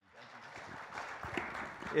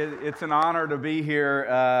It's an honor to be here.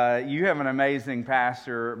 You have an amazing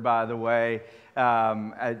pastor, by the way.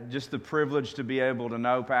 Just the privilege to be able to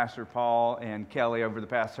know Pastor Paul and Kelly over the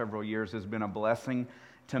past several years has been a blessing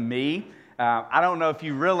to me. I don't know if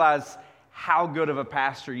you realize how good of a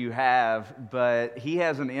pastor you have, but he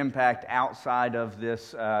has an impact outside of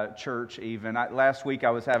this church even. Last week I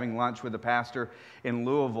was having lunch with a pastor in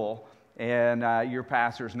Louisville, and your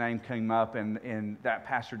pastor's name came up, and that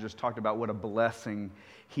pastor just talked about what a blessing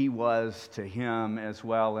he was to him as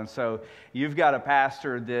well. And so you've got a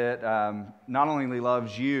pastor that not only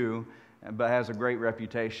loves you, but has a great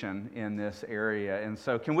reputation in this area. And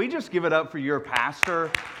so can we just give it up for your pastor?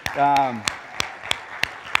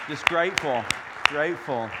 Just grateful.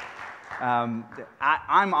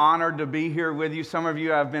 I'm honored to be here with you. Some of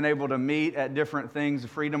you I've been able to meet at different things. The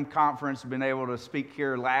Freedom Conference, been able to speak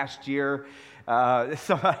here last year.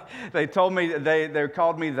 So they told me, they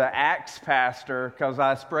called me the Axe Pastor because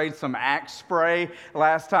I sprayed some Axe spray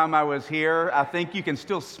last time I was here. I think you can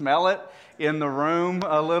still smell it in the room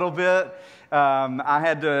a little bit. I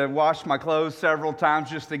had to wash my clothes several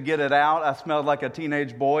times just to get it out. I smelled like a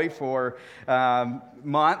teenage boy for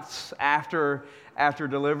months after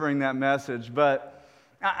delivering that message. But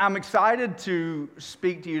I'm excited to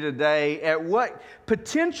speak to you today at what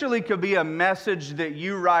potentially could be a message that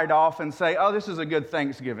you write off and say, oh, this is a good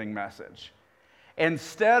Thanksgiving message.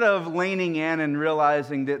 Instead of leaning in and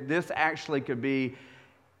realizing that this actually could be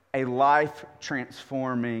a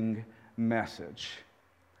life-transforming message.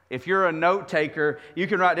 If you're a note taker, you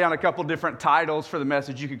can write down a couple different titles for the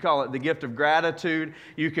message. You could call it The Gift of Gratitude.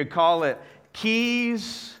 You could call it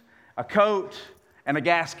Keys, a Coat, and a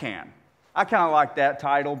Gas Can. I kind of like that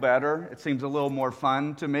title better. It seems a little more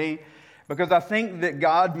fun to me because I think that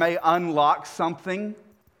God may unlock something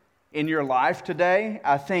in your life today.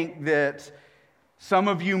 I think that some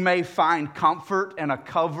of you may find comfort and a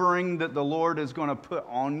covering that the Lord is going to put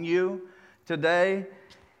on you today.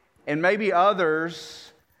 And maybe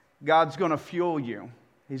others, God's going to fuel you.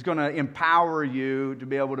 He's going to empower you to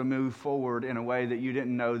be able to move forward in a way that you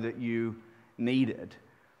didn't know that you needed.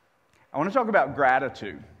 I want to talk about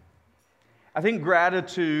gratitude. I think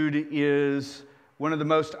gratitude is one of the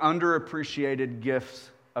most underappreciated gifts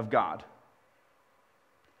of God.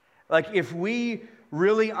 Like if we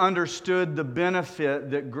really understood the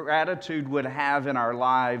benefit that gratitude would have in our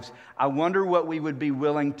lives, I wonder what we would be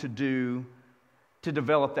willing to do to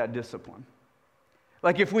develop that discipline.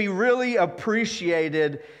 Like if we really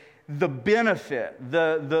appreciated the benefit,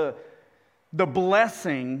 the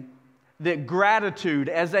blessing that gratitude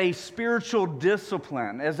as a spiritual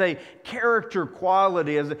discipline, as a character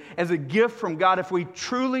quality, as a gift from God, if we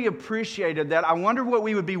truly appreciated that, I wonder what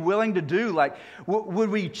we would be willing to do. Like,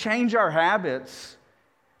 would we change our habits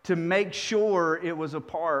to make sure it was a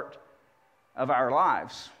part of our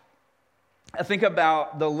lives? I think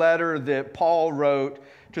about the letter that Paul wrote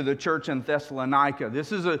to the church in Thessalonica.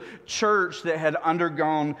 This is a church that had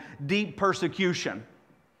undergone deep persecution.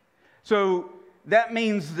 So that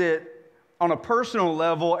means that on a personal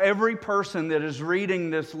level, every person that is reading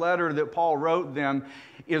this letter that Paul wrote them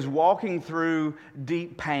is walking through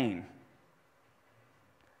deep pain.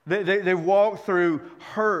 They walk through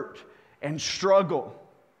hurt and struggle.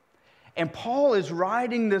 And Paul is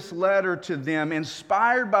writing this letter to them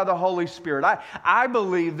inspired by the Holy Spirit. I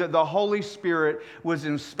believe that the Holy Spirit was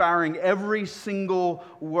inspiring every single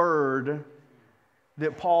word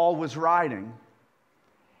that Paul was writing.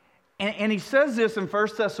 And he says this in 1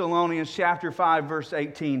 Thessalonians chapter 5, verse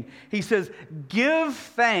 18. He says, "Give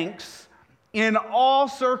thanks in all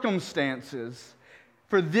circumstances,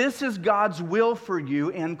 for this is God's will for you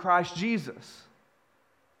in Christ Jesus."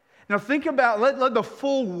 Now think about, let the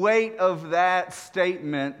full weight of that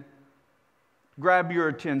statement grab your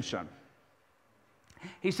attention.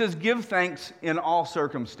 He says, give thanks in all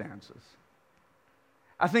circumstances.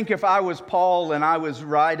 I think if I was Paul and I was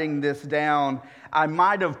writing this down, I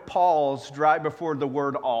might have paused right before the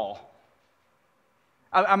word all.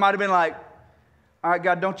 I might have been like, all right,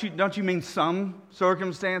 God, don't you mean some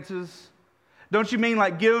circumstances? Don't you mean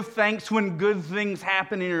like give thanks when good things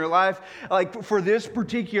happen in your life? Like for this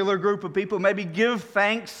particular group of people, maybe give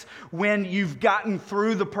thanks when you've gotten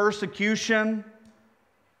through the persecution.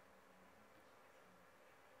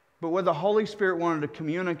 But what the Holy Spirit wanted to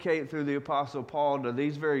communicate through the Apostle Paul to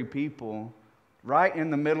these very people, right in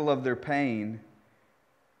the middle of their pain,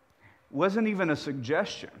 wasn't even a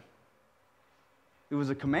suggestion. It was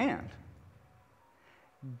a command.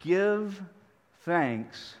 Give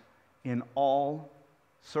thanks in all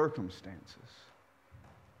circumstances.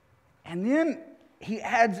 And then he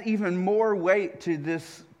adds even more weight to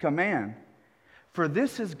this command. For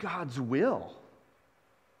this is God's will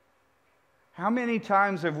How many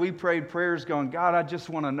times have we prayed prayers going, God, I just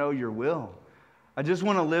want to know your will. I just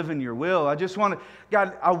want to live in your will.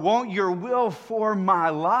 God, I want your will for my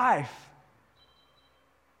life.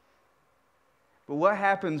 But what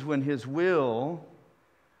happens when his will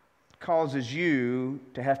causes you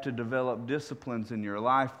to have to develop disciplines in your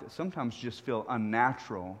life that sometimes just feel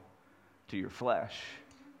unnatural to your flesh?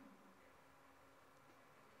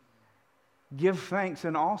 Give thanks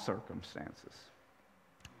in all circumstances,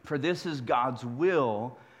 for this is God's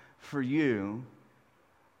will for you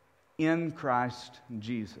in Christ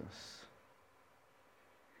Jesus.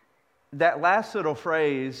 That last little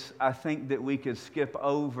phrase, I think that we could skip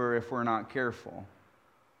over if we're not careful.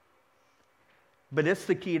 But it's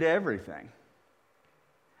the key to everything.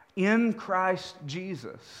 In Christ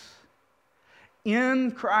Jesus.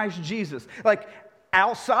 In Christ Jesus. Like,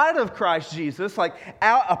 outside of Christ Jesus,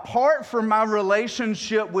 apart from my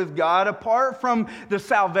relationship with God, apart from the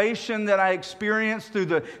salvation that I experienced through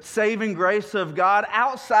the saving grace of God,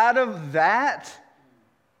 outside of that,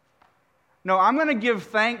 no, I'm going to give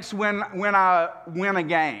thanks when I win a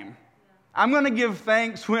game. I'm going to give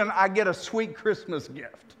thanks when I get a sweet Christmas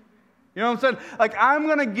gift. You know what I'm saying? Like, I'm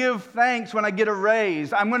going to give thanks when I get a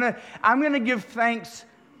raise. I'm going to give thanks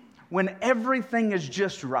when everything is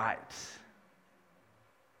just right.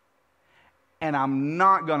 And I'm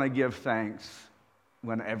not going to give thanks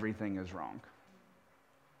when everything is wrong.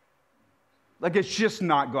 Like, it's just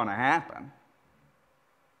not going to happen.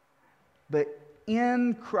 But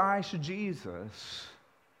in Christ Jesus,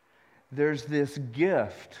 there's this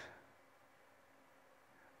gift.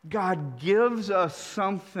 God gives us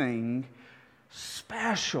something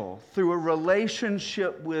special through a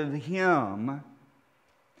relationship with him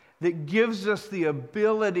that gives us the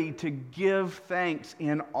ability to give thanks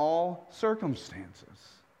in all circumstances.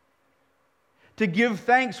 To give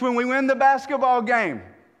thanks when we win the basketball game,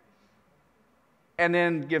 and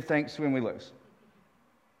then give thanks when we lose.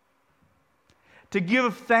 To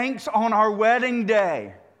give thanks on our wedding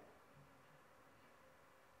day,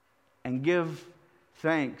 and give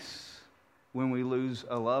thanks when we lose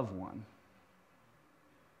a loved one.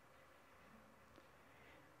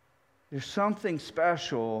 There's something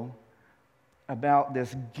special about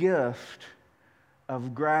this gift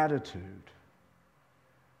of gratitude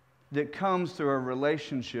that comes through a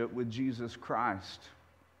relationship with Jesus Christ.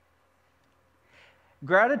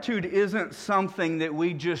 Gratitude isn't something that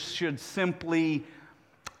we just should simply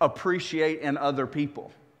appreciate in other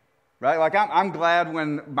people, right? Like, I'm glad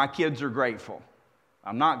when my kids are grateful.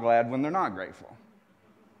 I'm not glad when they're not grateful,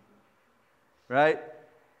 right?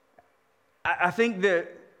 I think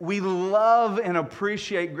that we love and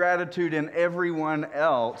appreciate gratitude in everyone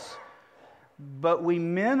else, but we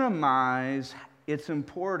minimize its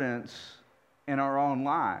importance in our own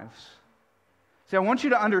lives. See, I want you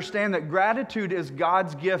to understand that gratitude is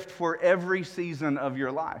God's gift for every season of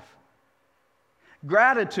your life.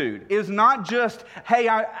 Gratitude is not just, hey,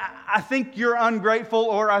 I think you're ungrateful,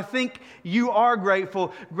 or I think you are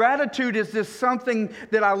grateful. Gratitude is just something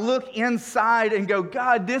that I look inside and go,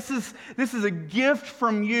 God, this is a gift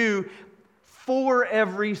from you for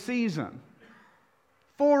every season.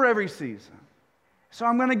 For every season. So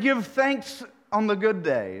I'm going to give thanks on the good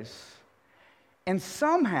days. And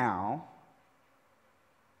somehow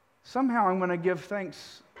I'm going to give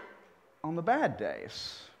thanks on the bad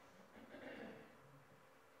days.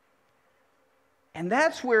 And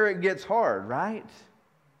that's where it gets hard, right?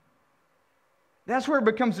 That's where it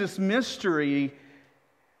becomes this mystery.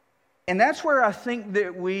 And that's where I think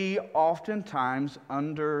that we oftentimes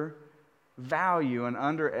undervalue and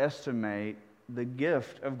underestimate the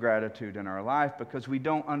gift of gratitude in our life, because we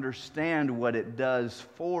don't understand what it does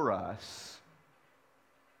for us.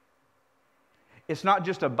 It's not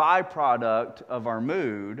just a byproduct of our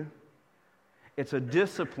mood. It's a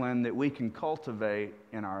discipline that we can cultivate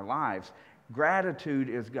in our lives. Gratitude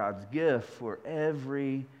is God's gift for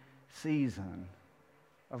every season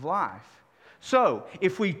of life. So,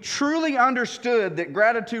 if we truly understood that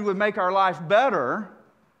gratitude would make our life better,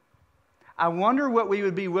 I wonder what we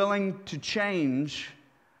would be willing to change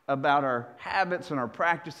about our habits and our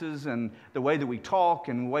practices and the way that we talk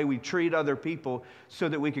and the way we treat other people, so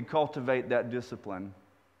that we could cultivate that discipline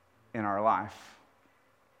in our life.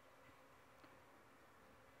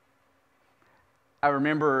 I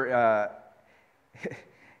remember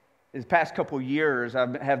these past couple years,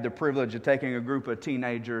 I've had the privilege of taking a group of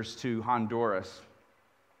teenagers to Honduras.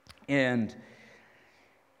 And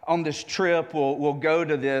on this trip, we'll go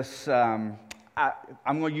to this, I'm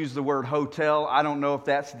going to use the word hotel. I don't know if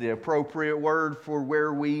that's the appropriate word for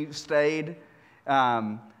where we stayed.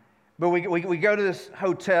 But we go to this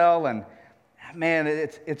hotel, and man,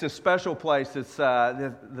 it's a special place. It's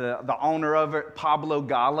the owner of it, Pablo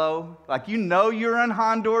Gallo. Like, you know you're in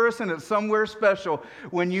Honduras and it's somewhere special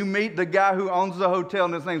when you meet the guy who owns the hotel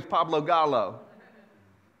and his name's Pablo Gallo.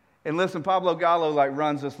 And listen, Pablo Gallo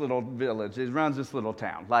runs this little village. He runs this little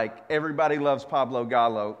town. Like, everybody loves Pablo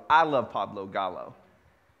Gallo. I love Pablo Gallo.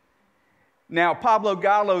 Now, Pablo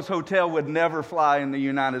Gallo's hotel would never fly in the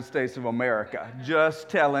United States of America. Just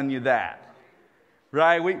telling you that.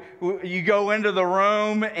 Right? You go into the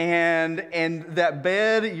room and that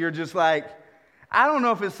bed, you're just like, I don't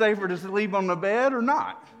know if it's safer to sleep on the bed or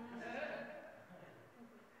not.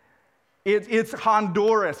 It's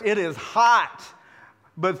Honduras. It is hot.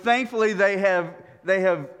 But thankfully they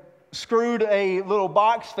have screwed a little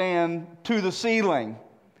box fan to the ceiling.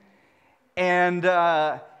 And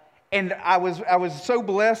I was so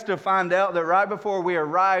blessed to find out that right before we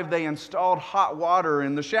arrived, they installed hot water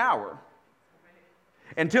in the shower.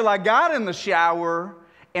 Until I got in the shower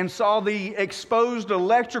and saw the exposed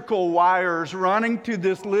electrical wires running to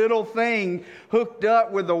this little thing hooked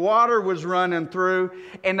up where the water was running through.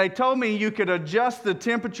 And they told me you could adjust the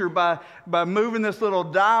temperature by moving this little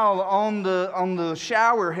dial on the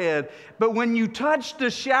shower head. But when you touched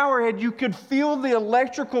the shower head, you could feel the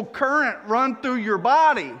electrical current run through your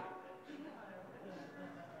body.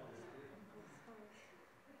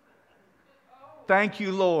 Thank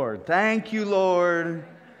you, Lord. Thank you, Lord,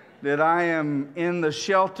 that I am in the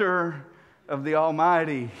shelter of the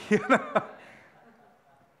Almighty. You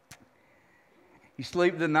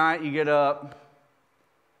sleep the night, you get up,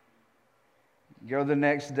 you go the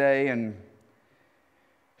next day and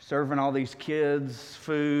serving all these kids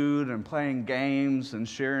food and playing games and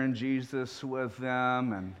sharing Jesus with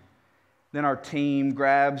them. And then our team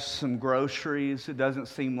grabs some groceries. It doesn't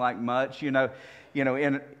seem like much.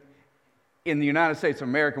 In the United States of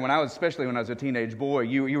America, especially when I was a teenage boy,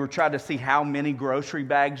 you were trying to see how many grocery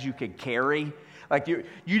bags you could carry. Like you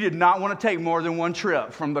did not want to take more than one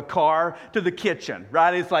trip from the car to the kitchen,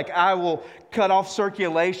 right? It's like, I will cut off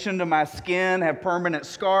circulation to my skin, have permanent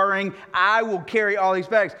scarring. I will carry all these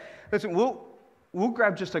bags. Listen, we'll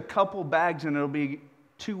grab just a couple bags and it'll be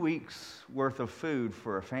 2 weeks worth of food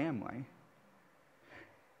for a family.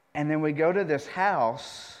 And then we go to this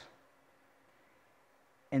house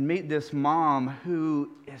and meet this mom who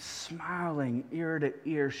is smiling ear to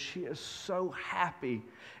ear. She is so happy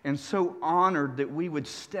and so honored that we would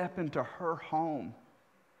step into her home.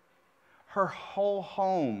 Her whole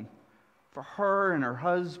home for her and her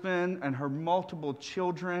husband and her multiple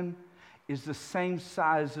children is the same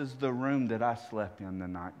size as the room that I slept in the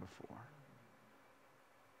night before.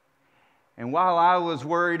 And while I was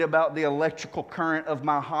worried about the electrical current of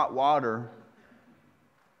my hot water,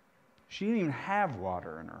 she didn't even have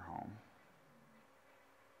water in her home.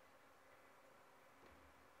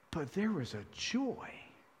 But there was a joy.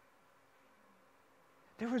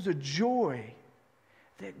 There was a joy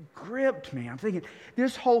that gripped me. I'm thinking,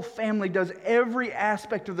 this whole family does every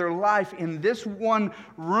aspect of their life in this one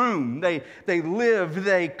room. They live,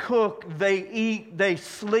 they cook, they eat, they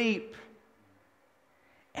sleep.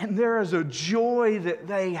 And there is a joy that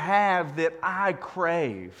they have that I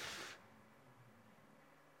crave.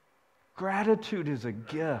 Gratitude is a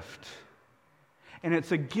gift. And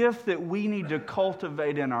it's a gift that we need to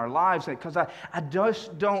cultivate in our lives, because I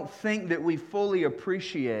just don't think that we fully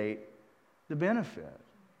appreciate the benefit.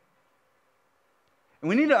 And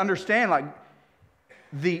we need to understand,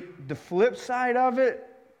 the flip side of it,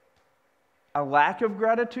 a lack of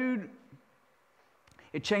gratitude,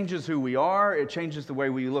 it changes who we are, it changes the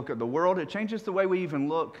way we look at the world, it changes the way we even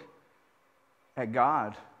look at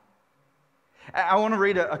God. I want to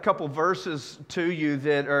read a couple verses to you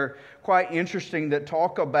that are quite interesting that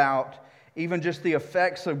talk about even just the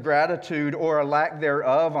effects of gratitude or a lack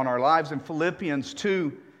thereof on our lives. In Philippians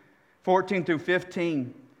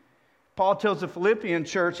 2:14-15, Paul tells the Philippian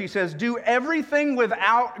church, he says, "Do everything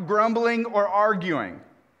without grumbling or arguing."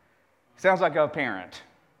 Sounds like a parent.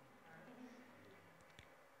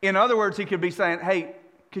 In other words, he could be saying, hey,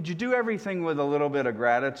 could you do everything with a little bit of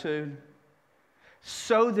gratitude?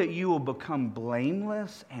 So that you will become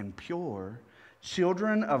blameless and pure,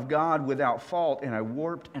 children of God without fault in a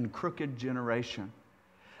warped and crooked generation.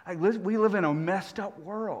 We live in a messed up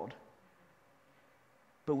world.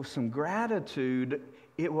 But with some gratitude,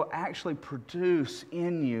 it will actually produce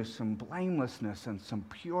in you some blamelessness and some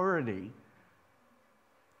purity.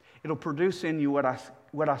 It'll produce in you what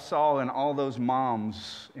I saw in all those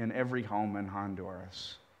moms in every home in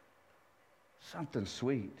Honduras. Something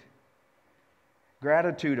sweet.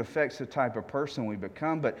 Gratitude affects the type of person we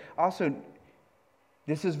become, but also,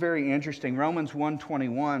 this is very interesting. Romans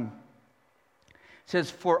 1:21 says,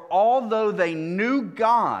 "For although they knew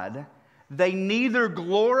God, they neither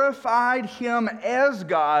glorified Him as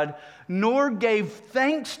God nor gave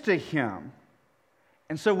thanks to Him."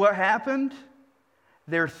 And so what happened?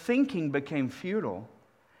 Their thinking became futile,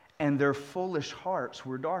 and their foolish hearts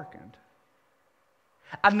were darkened.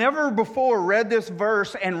 I never before read this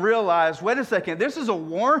verse and realized, wait a second, this is a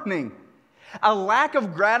warning. A lack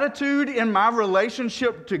of gratitude in my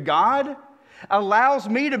relationship to God allows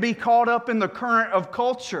me to be caught up in the current of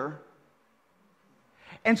culture.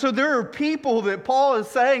 And so there are people that Paul is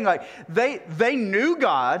saying, like, they knew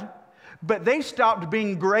God, but they stopped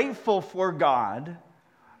being grateful for God,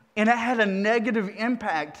 and it had a negative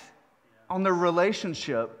impact on their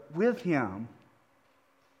relationship with Him.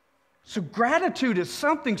 So gratitude is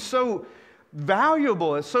something so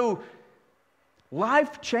valuable, it's so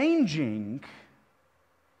life-changing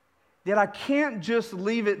that I can't just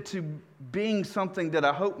leave it to being something that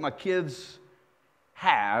I hope my kids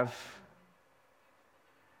have,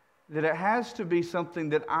 that it has to be something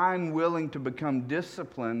that I'm willing to become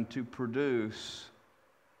disciplined to produce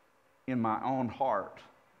in my own heart,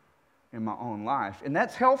 in my own life. And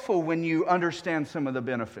that's helpful when you understand some of the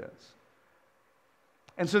benefits.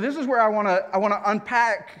 And so this is where I want to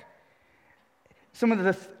unpack some of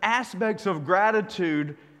the aspects of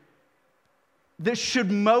gratitude that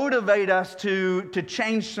should motivate us to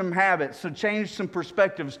change some habits, to change some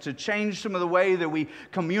perspectives, to change some of the way that we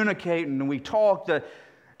communicate and we talk,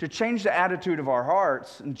 to change the attitude of our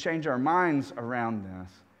hearts and change our minds around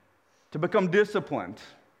this, to become disciplined.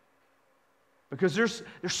 Because there's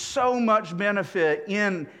so much benefit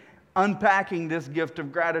in unpacking this gift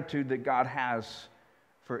of gratitude that God has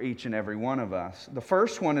for each and every one of us. The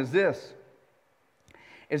first one is this,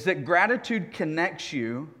 is that gratitude connects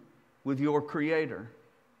you with your Creator.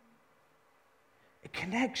 It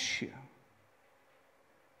connects you.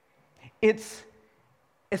 It's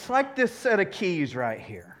like this set of keys right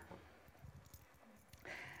here.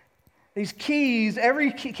 These keys,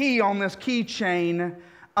 every key on this keychain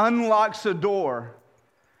unlocks a door,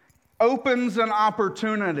 opens an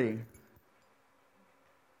opportunity.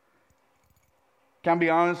 Can I be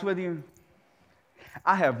honest with you?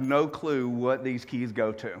 I have no clue what these keys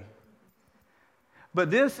go to.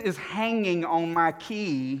 But this is hanging on my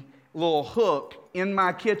key little hook in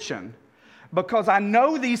my kitchen because I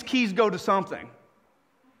know these keys go to something.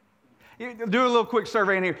 Do a little quick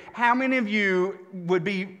survey in here. How many of you would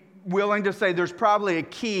be willing to say there's probably a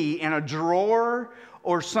key in a drawer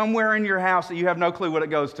or somewhere in your house that you have no clue what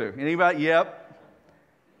it goes to? Anybody? Yep.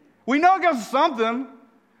 We know it goes to something.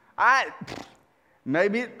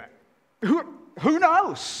 Who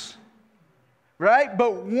knows? Right?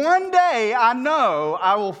 But one day I know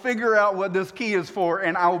I will figure out what this key is for,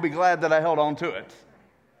 and I will be glad that I held on to it.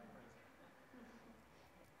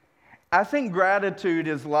 I think gratitude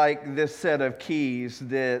is like this set of keys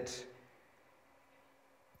that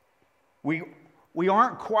we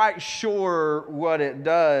aren't quite sure what it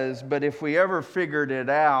does, but if we ever figured it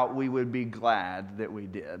out, we would be glad that we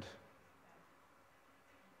did.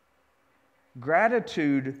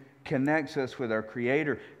 Gratitude connects us with our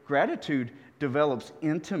Creator. Gratitude develops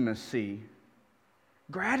intimacy.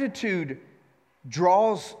 Gratitude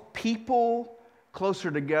draws people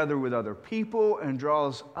closer together with other people and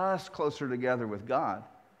draws us closer together with God.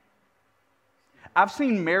 I've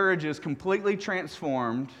seen marriages completely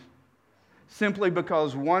transformed simply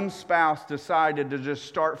because one spouse decided to just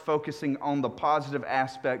start focusing on the positive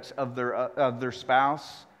aspects of their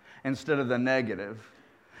spouse instead of the negative,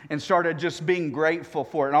 and started just being grateful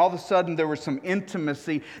for it. And all of a sudden there was some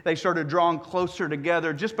intimacy. They started drawing closer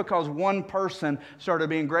together just because one person started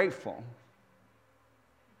being grateful.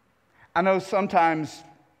 I know sometimes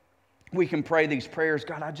we can pray these prayers,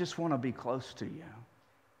 God, I just want to be close to you.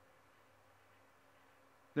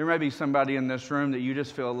 There may be somebody in this room that you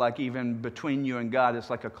just feel like even between you and God, it's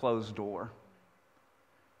like a closed door.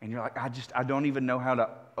 And you're like, I don't even know how to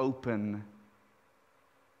open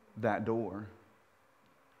that door.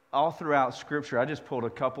 All throughout Scripture, I just pulled a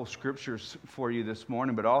couple scriptures for you this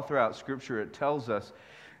morning, but all throughout Scripture it tells us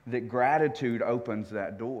that gratitude opens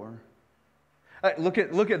that door. Look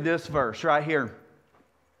at this verse right here.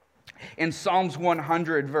 In Psalms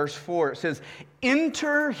 100, verse 4, it says,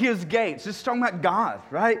 enter His gates. This is talking about God,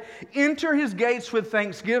 right? Enter His gates with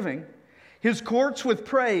thanksgiving, His courts with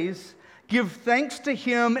praise. Give thanks to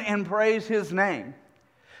Him and praise His name.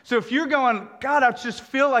 So if you're going, God, I just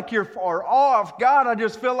feel like you're far off. God, I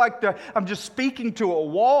just feel like I'm just speaking to a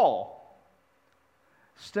wall.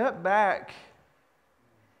 Step back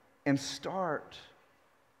and start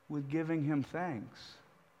with giving Him thanks.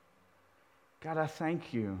 God, I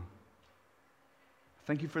thank you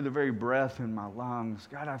Thank you for the very breath in my lungs.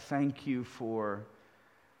 God, I thank you for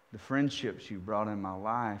the friendships you brought in my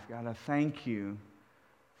life. God, I thank you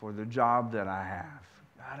for the job that I have.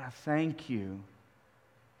 God, I thank you.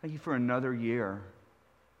 Thank you for another year.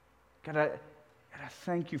 God, I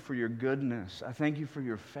thank you for your goodness. I thank you for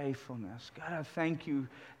your faithfulness. God, I thank you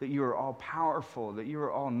that you are all powerful, that you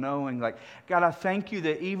are all knowing. God, I thank you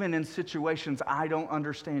that even in situations I don't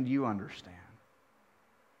understand, you understand.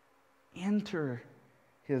 Enter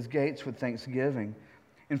his gates with thanksgiving.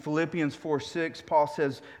 In Philippians 4:6, Paul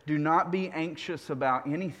says, do not be anxious about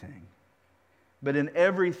anything, but in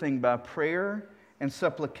everything by prayer and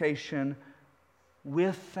supplication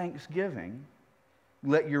with thanksgiving,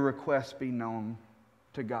 let your requests be known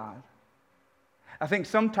to God. I think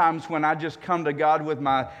sometimes when I just come to God with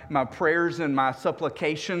my prayers and my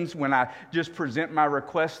supplications, when I just present my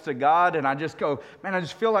requests to God and I just go, man, I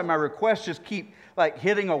just feel like my requests just keep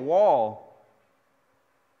hitting a wall.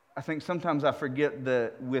 I think sometimes I forget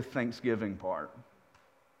the with thanksgiving part.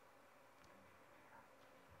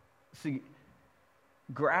 See,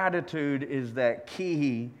 gratitude is that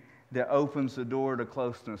key that opens the door to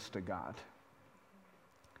closeness to God.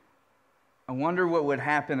 I wonder what would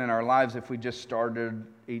happen in our lives if we just started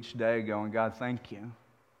each day going, God, thank you.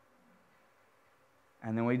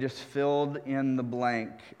 And then we just filled in the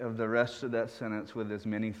blank of the rest of that sentence with as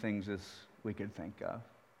many things as we could think of.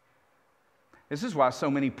 This is why so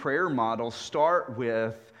many prayer models start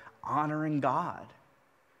with honoring God,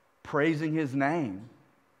 praising his name,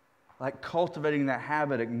 cultivating that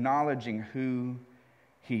habit, acknowledging who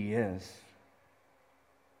he is.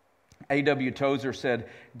 A.W. Tozer said,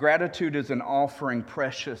 gratitude is an offering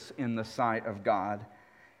precious in the sight of God.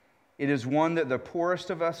 It is one that the poorest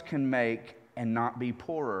of us can make and not be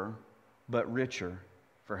poorer, but richer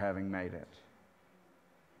for having made it.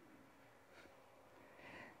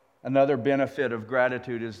 Another benefit of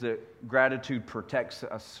gratitude is that gratitude protects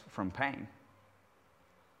us from pain.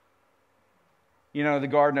 You know, the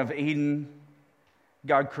Garden of Eden,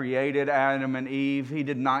 God created Adam and Eve. He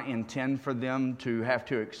did not intend for them to have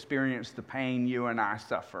to experience the pain you and I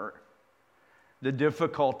suffer, the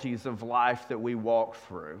difficulties of life that we walk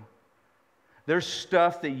through. There's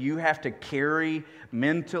stuff that you have to carry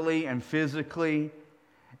mentally and physically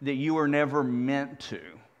that you were never meant to.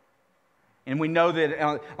 And we know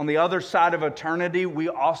that on the other side of eternity, we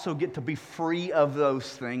also get to be free of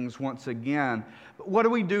those things once again. But what do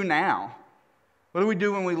we do now? What do we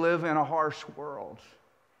do when we live in a harsh world?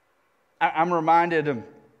 I'm reminded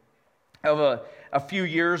of a few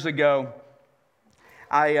years ago,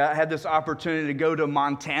 I had this opportunity to go to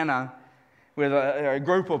Montana with a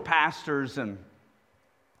group of pastors, and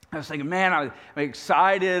I was thinking, man, I'm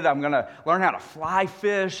excited. I'm going to learn how to fly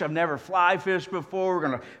fish. I've never fly fished before. We're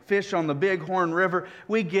going to fish on the Bighorn River.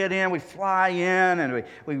 We get in, we fly in, and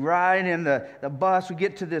we ride in the bus. We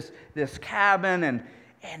get to this cabin,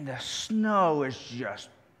 and the snow is just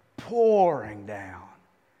pouring down.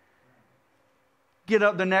 Get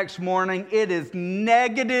up the next morning, it is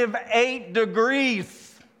 -8 degrees.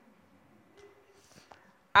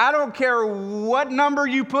 I don't care what number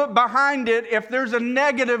you put behind it. If there's a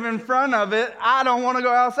negative in front of it, I don't want to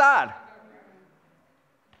go outside.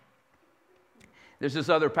 There's this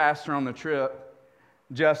other pastor on the trip,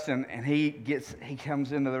 Justin, and he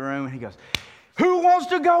comes into the room and he goes, "Who wants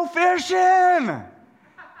to go fishing?"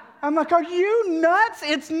 I'm like, "Are you nuts?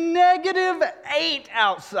 It's -8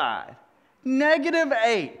 outside.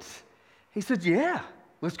 -8. He said, "Yeah,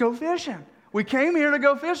 let's go fishing. We came here to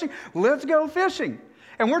go fishing. Let's go fishing."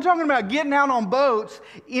 And we're talking about getting out on boats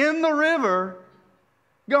in the river,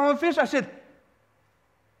 going fishing. I said,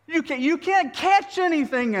 you can't catch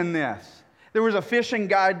anything in this. There was a fishing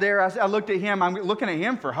guide there. I looked at him. I'm looking at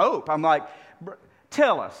him for hope. I'm like,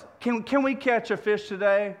 "Tell us, can we catch a fish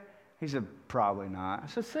today?" He said, "Probably not." I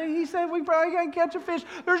said, "See," he said, "we probably can't catch a fish.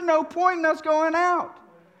 There's no point in us going out."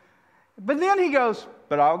 But then he goes,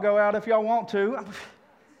 "But I'll go out if y'all want to."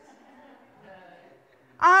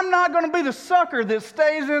 I'm not going to be the sucker that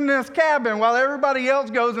stays in this cabin while everybody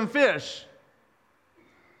else goes and fish.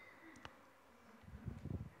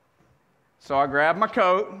 So I grabbed my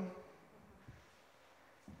coat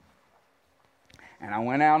and I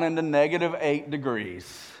went out into -8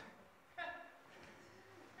 degrees.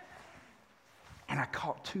 And I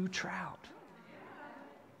caught 2 trout.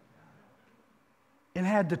 And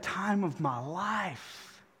had the time of my life.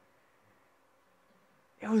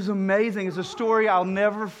 It was amazing. It's a story I'll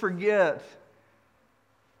never forget.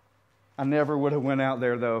 I never would have went out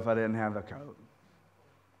there, though, if I didn't have a coat.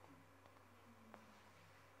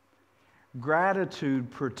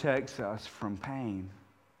 Gratitude protects us from pain.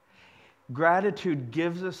 Gratitude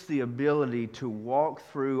gives us the ability to walk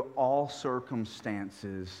through all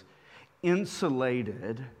circumstances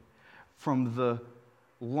insulated from the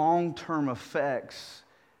long-term effects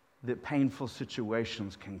that painful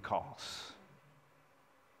situations can cause.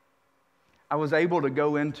 I was able to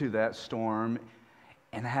go into that storm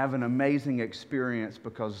and have an amazing experience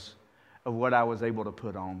because of what I was able to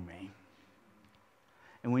put on me.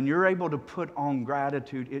 And when you're able to put on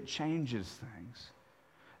gratitude, it changes things.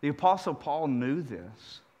 The Apostle Paul knew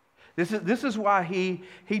this. This is why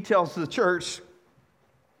he tells the church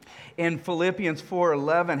in Philippians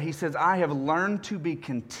 4:11, he says, I have learned to be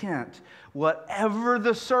content whatever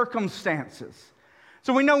the circumstances.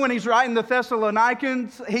 So we know when he's writing the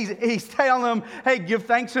Thessalonians, he's telling them, hey, give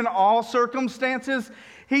thanks in all circumstances.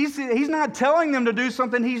 He's not telling them to do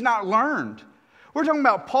something he's not learned. We're talking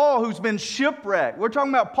about Paul who's been shipwrecked. We're talking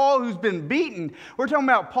about Paul who's been beaten. We're talking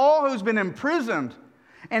about Paul who's been imprisoned.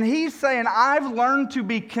 And he's saying, I've learned to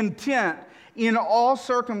be content in all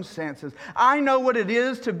circumstances. I know what it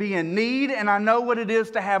is to be in need, and I know what it is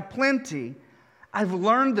to have plenty. I've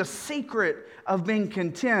learned the secret of being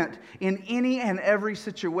content in any and every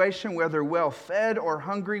situation, whether well-fed or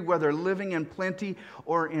hungry, whether living in plenty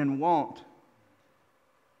or in want.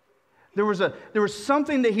 There was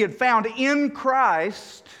something that he had found in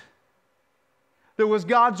Christ that was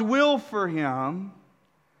God's will for him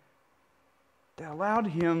that allowed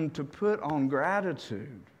him to put on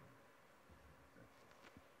gratitude.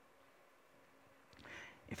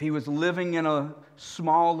 If he was living in a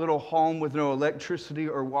small little home with no electricity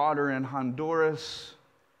or water in Honduras,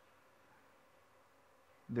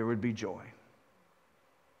 there would be joy.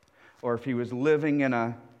 Or if he was living in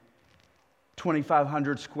a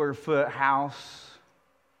 2,500 square foot house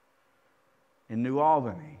in New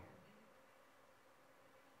Albany,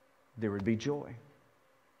 there would be joy.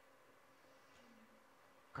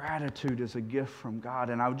 Gratitude is a gift from God,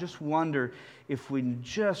 and I just wonder if we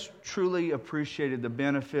just truly appreciated the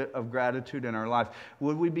benefit of gratitude in our life,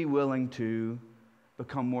 would we be willing to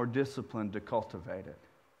become more disciplined to cultivate it?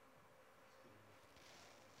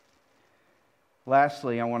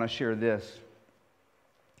 Lastly, I want to share this.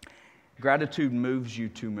 Gratitude moves you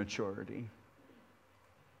to maturity.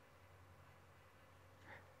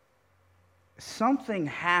 Something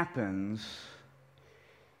happens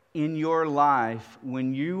in your life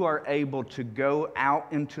when you are able to go out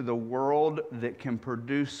into the world that can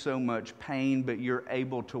produce so much pain, but you're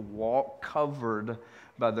able to walk covered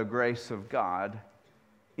by the grace of God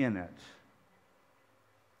in it.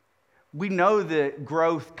 We know that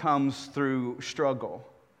growth comes through struggle.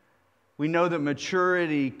 We know that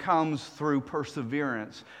maturity comes through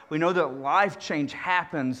perseverance. We know that life change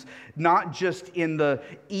happens not just in the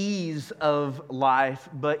ease of life,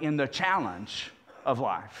 but in the challenge of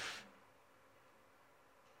life.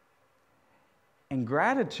 And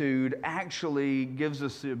gratitude actually gives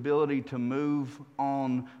us the ability to move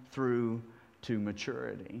on through to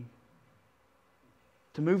maturity.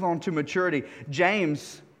 To move on to maturity.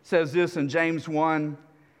 James says this in James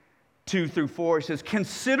 1:2-4. He says,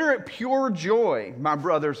 consider it pure joy, my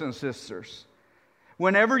brothers and sisters,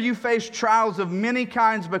 whenever you face trials of many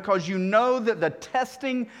kinds, because you know that the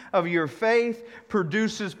testing of your faith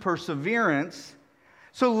produces perseverance.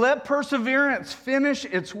 So let perseverance finish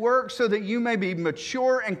its work so that you may be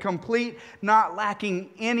mature and complete, not lacking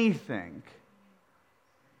anything.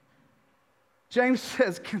 James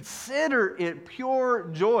says, consider it pure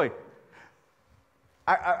joy.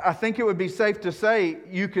 I think it would be safe to say,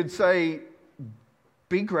 you could say,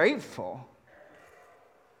 be grateful.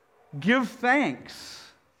 Give thanks.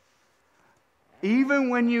 Even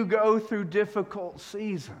when you go through difficult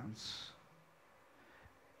seasons.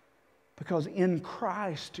 Because in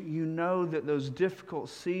Christ, you know that those difficult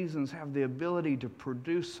seasons have the ability to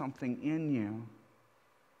produce something in you.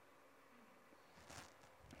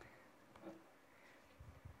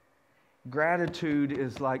 Gratitude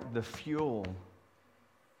is like the fuel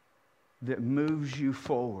that moves you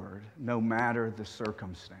forward no matter the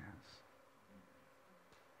circumstance.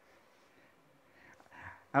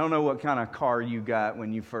 I don't know what kind of car you got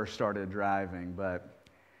when you first started driving, but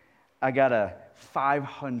I got a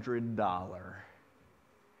 $500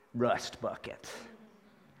 rust bucket.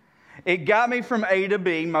 It got me from A to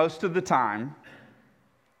B most of the time,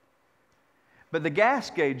 but the gas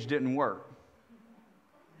gauge didn't work.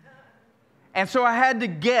 And so I had to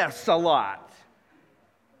guess a lot.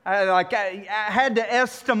 I had to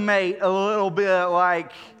estimate a little bit,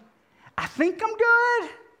 like, I think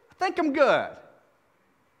I'm good.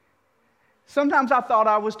 Sometimes I thought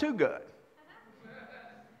I was too good.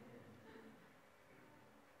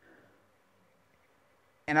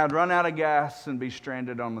 and I'd run out of gas and be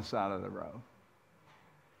stranded on the side of the road.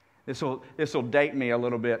 This will date me a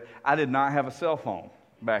little bit. I did not have a cell phone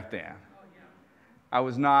back then. I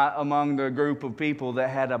was not among the group of people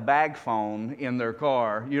that had a bag phone in their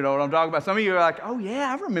car. You know what I'm talking about? Some of you are like, oh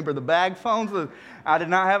yeah, I remember the bag phones. I did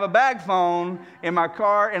not have a bag phone in my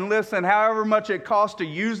car. And listen, however much it cost to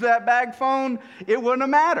use that bag phone, it wouldn't have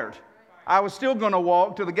mattered. I was still going to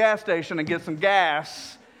walk to the gas station and get some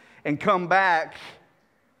gas and come back.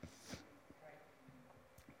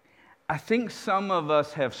 I think some of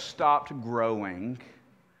us have stopped growing.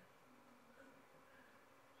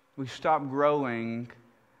 We've stopped growing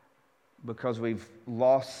because we've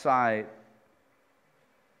lost sight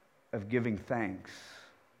of giving thanks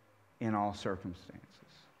in all circumstances.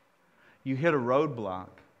 You hit a roadblock.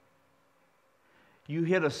 You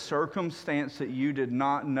hit a circumstance that you did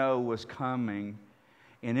not know was coming,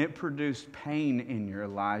 and it produced pain in your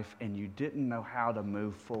life, and you didn't know how to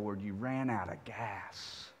move forward. You ran out of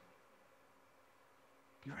gas.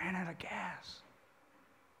 You ran out of gas.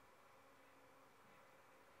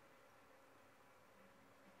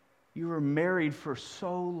 You were married for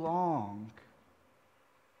so long,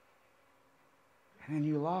 and then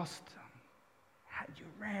you lost them. You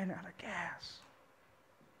ran out of gas.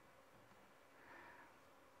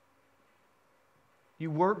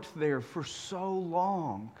 You worked there for so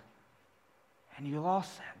long, and you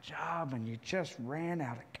lost that job, and you just ran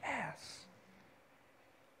out of gas.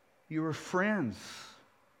 You were friends,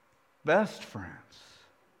 best friends,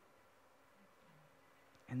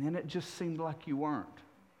 and then it just seemed like you weren't.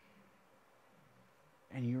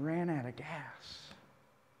 And you ran out of gas.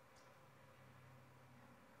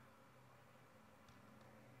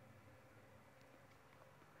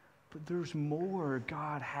 But there's more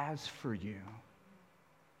God has for you.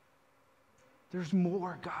 There's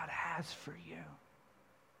more God has for you.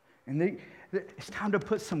 And it's time to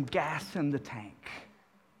put some gas in the tank.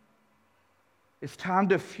 It's time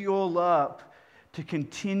to fuel up to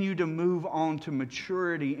continue to move on to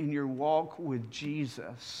maturity in your walk with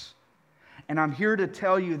Jesus. And I'm here to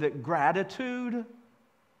tell you that gratitude,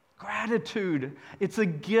 it's a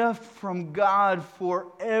gift from God for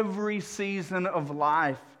every season of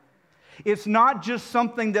life. It's not just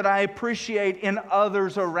something that I appreciate in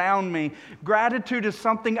others around me. Gratitude is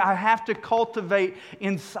something I have to cultivate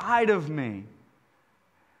inside of me.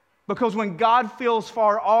 Because when God feels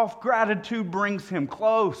far off, gratitude brings Him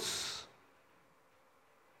close.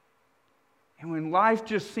 And when life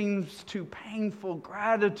just seems too painful,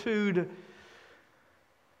 gratitude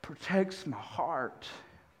protects my heart.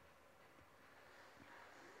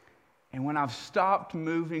 And when I've stopped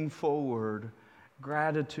moving forward,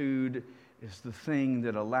 gratitude is the thing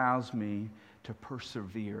that allows me to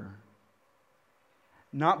persevere.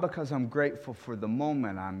 Not because I'm grateful for the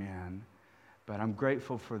moment I'm in, but I'm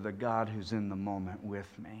grateful for the God who's in the moment with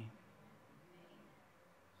me.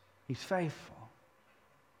 He's faithful.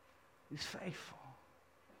 He's faithful.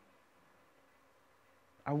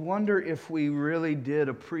 I wonder if we really did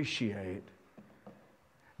appreciate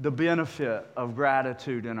the benefit of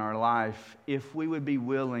gratitude in our life if we would be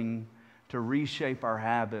willing to reshape our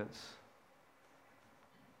habits,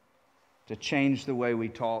 to change the way we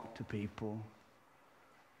talk to people,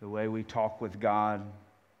 the way we talk with God,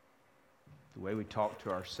 the way we talk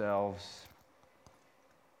to ourselves.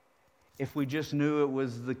 If we just knew it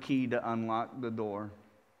was the key to unlock the door,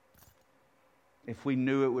 if we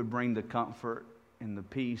knew it would bring the comfort and the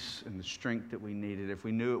peace and the strength that we needed, if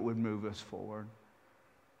we knew it would move us forward.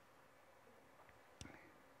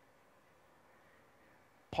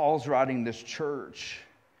 Paul's writing this church.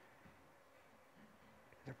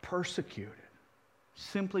 They're persecuted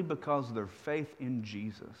simply because of their faith in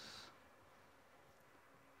Jesus.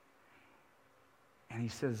 And he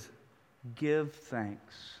says, give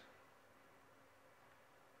thanks.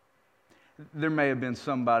 There may have been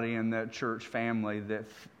somebody in that church family that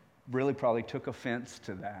really probably took offense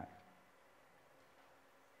to that.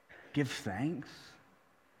 Give thanks?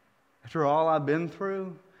 After all I've been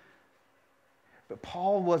through? But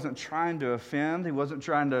Paul wasn't trying to offend. He wasn't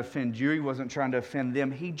trying to offend you. He wasn't trying to offend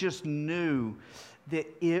them. He just knew that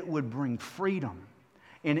it would bring freedom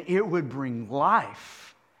and it would bring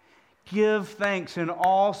life. Give thanks in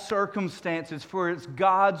all circumstances, for it's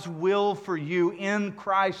God's will for you in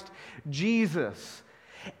Christ Jesus.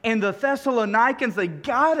 And the Thessalonians, they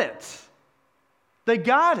got it. They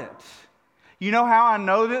got it. You know how I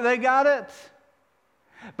know that they got it?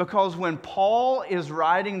 Because when Paul is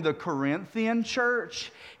writing the Corinthian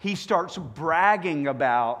church, he starts bragging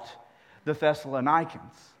about the Thessalonians.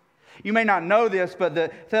 You may not know this, but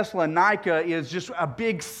the Thessalonica is just a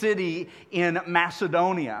big city in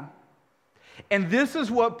Macedonia. And this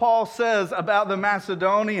is what Paul says about the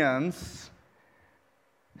Macedonians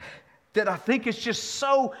that I think is just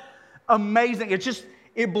so amazing.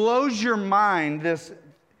 It blows your mind,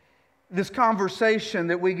 this conversation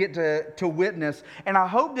that we get to witness. And I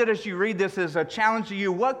hope that as you read this as a challenge to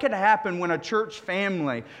you, what could happen when a church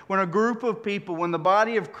family, when a group of people, when the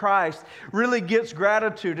body of Christ really gets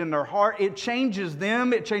gratitude in their heart, it changes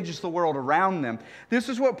them, it changes the world around them. This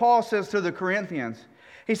is what Paul says to the Corinthians.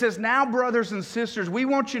 He says, now, brothers and sisters, we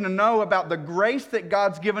want you to know about the grace that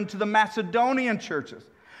God's given to the Macedonian churches.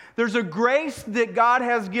 There's a grace that God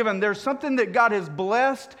has given. There's something that God has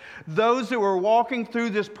blessed those that were walking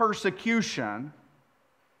through this persecution.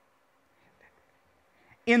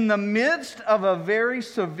 In the midst of a very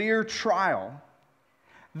severe trial,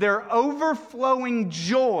 their overflowing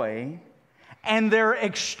joy and their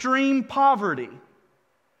extreme poverty.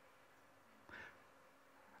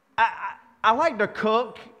 I like to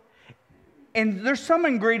cook, and there's some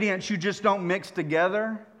ingredients you just don't mix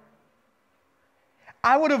together.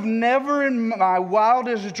 I would have never in my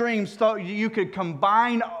wildest dreams thought you could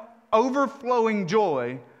combine overflowing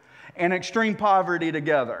joy and extreme poverty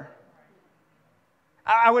together.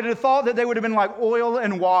 I would have thought that they would have been like oil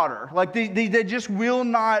and water. Like they just will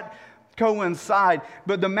not coincide.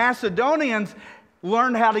 But the Macedonians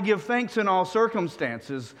learned how to give thanks in all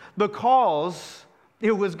circumstances because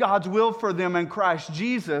it was God's will for them in Christ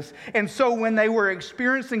Jesus. And so when they were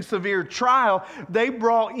experiencing severe trial, they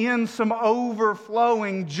brought in some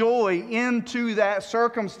overflowing joy into that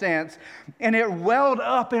circumstance, and it welled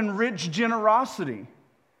up in rich generosity.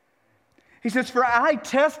 He says, for I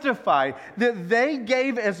testify that they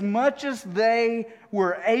gave as much as they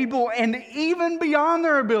were able and even beyond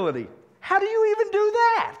their ability. How do you even do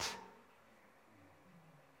that?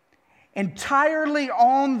 Entirely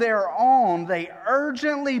on their own, they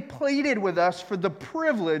urgently pleaded with us for the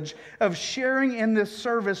privilege of sharing in this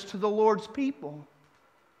service to the Lord's people.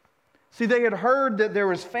 See, they had heard that there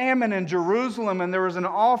was famine in Jerusalem and there was an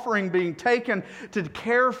offering being taken to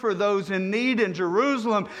care for those in need in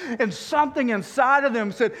Jerusalem. And something inside of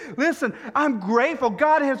them said, listen, I'm grateful.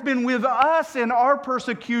 God has been with us in our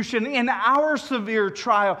persecution, in our severe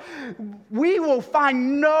trial. We will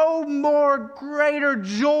find no more greater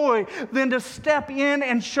joy than to step in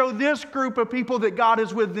and show this group of people that God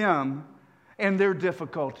is with them in their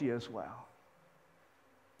difficulty as well.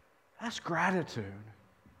 That's gratitude.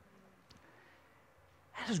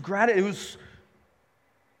 That is gratitude.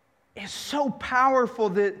 It's so powerful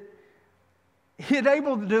that it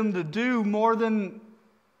enabled them to do more than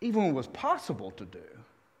even was possible to do.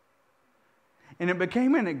 And it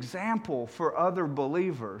became an example for other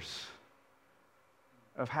believers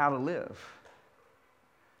of how to live.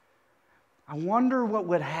 I wonder what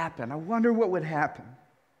would happen.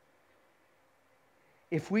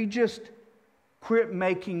 If we just quit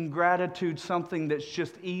making gratitude something that's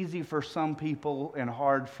just easy for some people and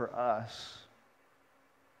hard for us.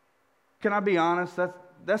 Can I be honest?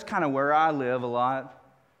 That's kind of where I live a lot.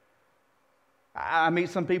 I meet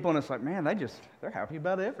some people and it's like, man, they're happy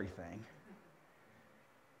about everything.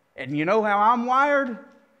 And you know how I'm wired?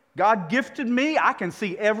 God gifted me. I can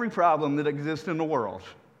see every problem that exists in the world.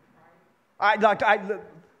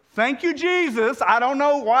 Thank you, Jesus. I don't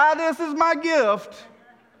know why this is my gift.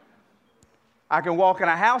 I can walk in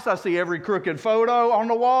a house, I see every crooked photo on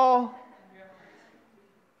the wall.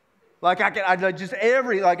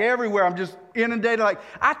 Everywhere, I'm just inundated.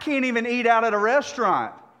 I can't even eat out at a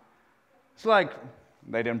restaurant. It's like,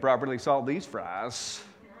 they didn't properly salt these fries.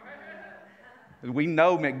 We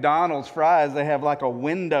know McDonald's fries, they have like a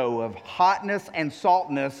window of hotness and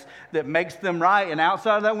saltness that makes them right. And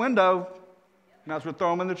outside of that window, might as well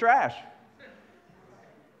throw them in the trash.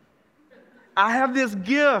 I have this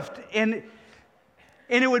gift, and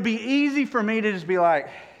it would be easy for me to just be like,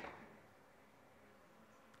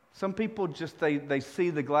 some people just, they see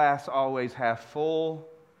the glass always half full,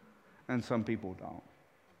 and some people don't.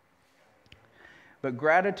 But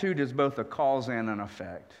gratitude is both a cause and an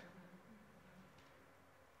effect.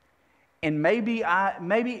 And maybe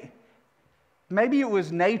it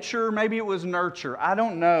was nature, maybe it was nurture, I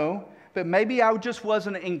don't know. But maybe I just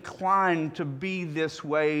wasn't inclined to be this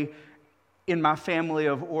way in my family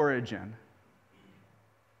of origin.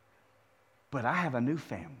 But I have a new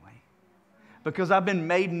family because I've been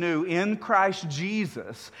made new in Christ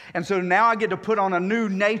Jesus. And so now I get to put on a new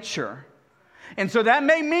nature. And so that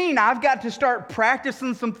may mean I've got to start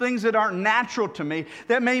practicing some things that aren't natural to me.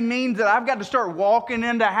 That may mean that I've got to start walking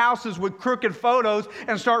into houses with crooked photos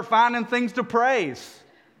and start finding things to praise.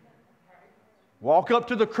 Walk up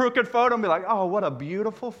to the crooked photo and be like, oh, what a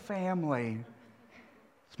beautiful family.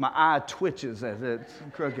 My eye twitches as it's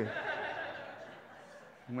crooked.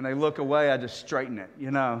 When they look away, I just straighten it, you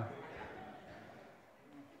know.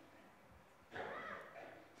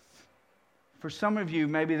 For some of you,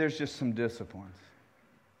 maybe there's just some disciplines.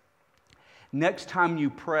 Next time you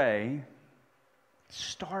pray,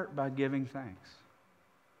 start by giving thanks.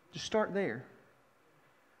 Just start there.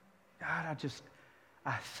 God,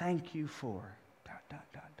 I thank you for ...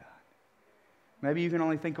 Maybe you can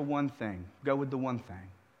only think of one thing. Go with the one thing.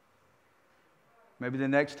 Maybe the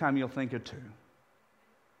next time you'll think of two.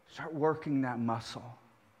 Start working that muscle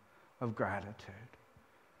of gratitude.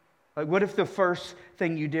 Like, what if the first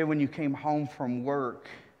thing you did when you came home from work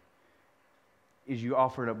is you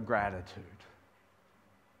offered up gratitude?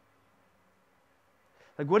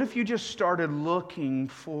 Like, what if you just started looking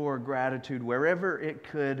for gratitude wherever it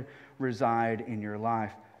could reside in your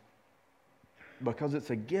life? Because it's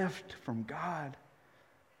a gift from God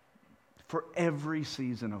for every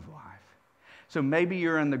season of life. So maybe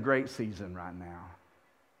you're in the great season right now.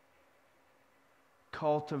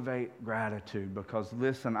 Cultivate gratitude, because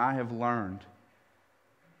listen, I have learned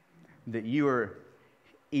that you are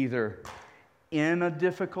either in a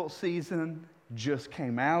difficult season, just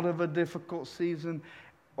came out of a difficult season,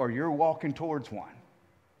 or you're walking towards one.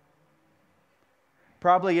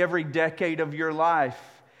 Probably every decade of your life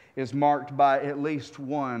is marked by at least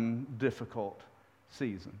one difficult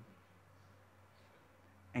season.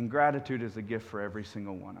 And gratitude is a gift for every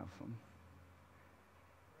single one of them.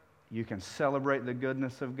 You can celebrate the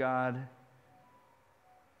goodness of God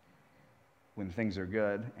when things are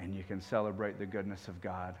good, and you can celebrate the goodness of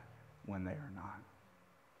God when they are not.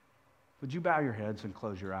 Would you bow your heads and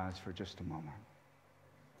close your eyes for just a moment?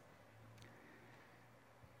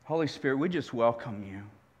 Holy Spirit, we just welcome you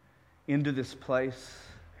into this place,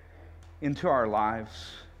 into our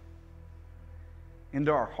lives,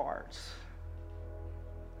 into our hearts.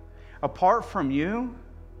 Apart from you,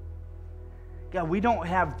 God, we don't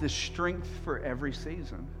have the strength for every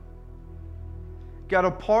season. God,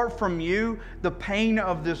 apart from you, the pain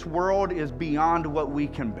of this world is beyond what we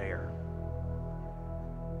can bear.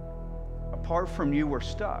 Apart from you, we're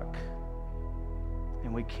stuck,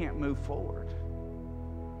 and we can't move forward.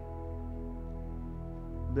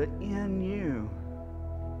 But in you,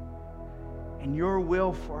 and your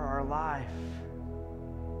will for our life,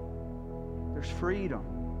 there's freedom.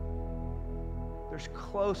 There's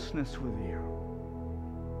closeness with you.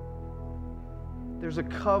 There's a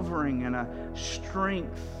covering and a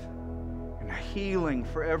strength and a healing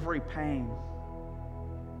for every pain.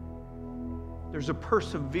 There's a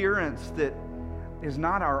perseverance that is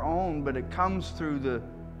not our own, but it comes through the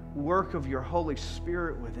work of your Holy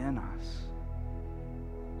Spirit within us.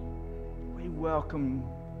 We welcome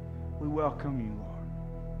you, Lord.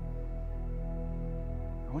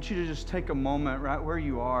 I want you to just take a moment right where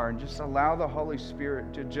you are and just allow the Holy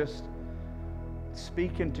Spirit to just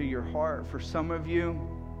speak into your heart. For some of you,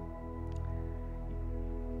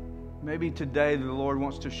 maybe today the Lord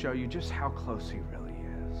wants to show you just how close He really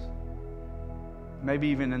is. Maybe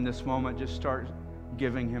even in this moment, just start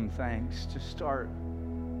giving Him thanks. Just start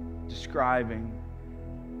describing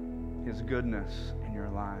His goodness in your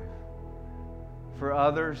life. For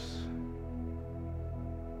others,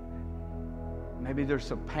 maybe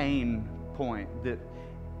there's a pain point that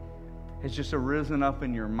has just arisen up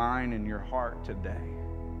in your mind and your heart today,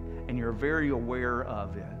 and you're very aware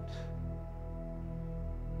of it.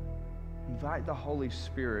 Invite the Holy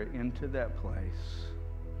Spirit into that place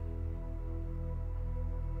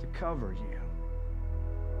to cover you,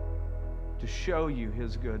 to show you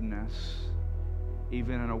His goodness,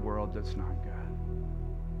 even in a world that's not good.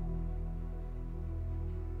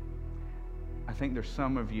 I think there's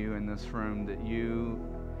some of you in this room that you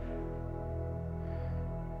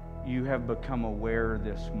have become aware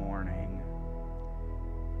this morning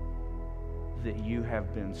that you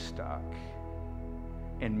have been stuck.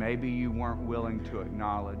 And maybe you weren't willing to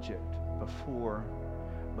acknowledge it before,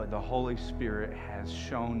 but the Holy Spirit has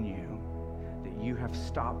shown you that you have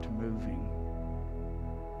stopped moving.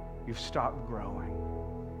 You've stopped growing.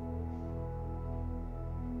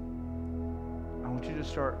 I want you to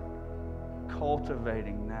start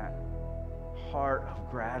cultivating that heart of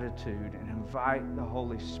gratitude and invite the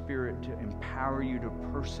Holy Spirit to empower you to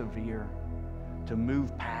persevere, to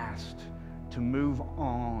move past, to move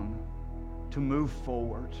on, to move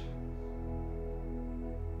forward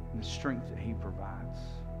in the strength that He provides.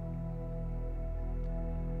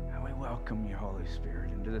 And we welcome you, Holy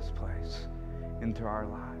Spirit, into this place, into our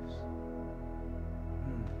lives.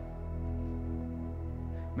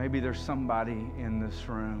 Maybe there's somebody in this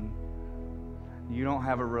room, you don't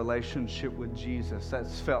have a relationship with Jesus.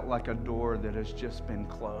 That's felt like a door that has just been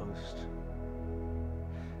closed.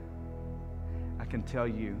 I can tell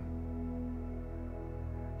you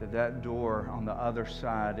that door on the other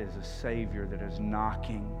side is a Savior that is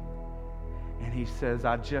knocking. And He says,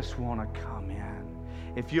 I just want to come in.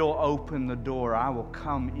 If you'll open the door, I will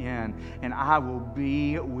come in and I will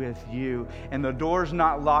be with you. And the door's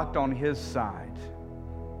not locked on His side.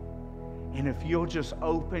 And if you'll just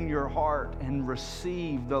open your heart and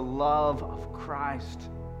receive the love of Christ,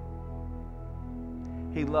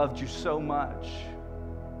 He loved you so much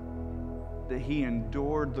that He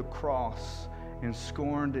endured the cross and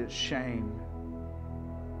scorned its shame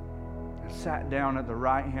and sat down at the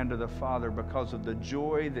right hand of the Father because of the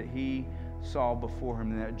joy that He saw before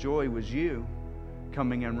Him. And that joy was you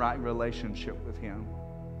coming in right relationship with Him.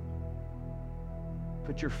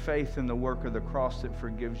 Put your faith in the work of the cross that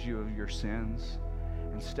forgives you of your sins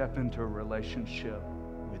and step into a relationship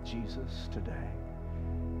with Jesus today.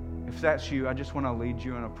 If that's you, I just want to lead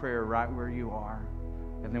you in a prayer right where you are,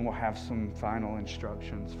 and then we'll have some final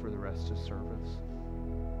instructions for the rest of the service.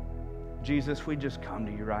 Jesus, we just come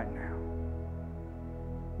to you right now.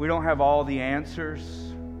 We don't have all the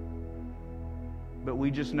answers, but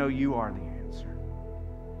we just know you are the answer.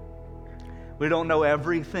 We don't know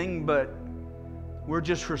everything, but we're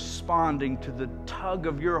just responding to the tug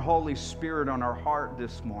of your Holy Spirit on our heart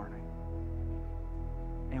this morning.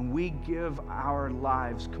 And we give our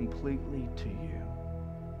lives completely to you.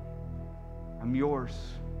 I'm yours.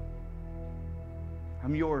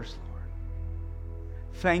 I'm yours, Lord.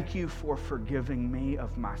 Thank you for forgiving me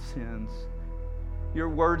of my sins. Your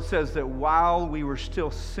word says that while we were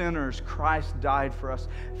still sinners, Christ died for us.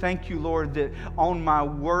 Thank you, Lord, that on my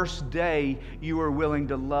worst day, you were willing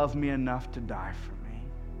to love me enough to die for me.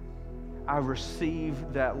 I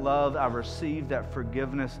receive that love. I receive that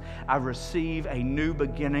forgiveness. I receive a new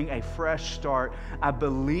beginning, a fresh start. I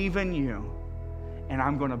believe in you, and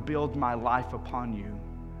I'm going to build my life upon you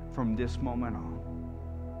from this moment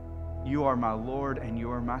on. You are my Lord, and you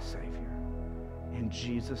are my Savior. In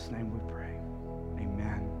Jesus' name we pray.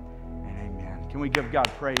 Amen and amen. Can we give God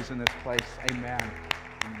praise in this place? Amen.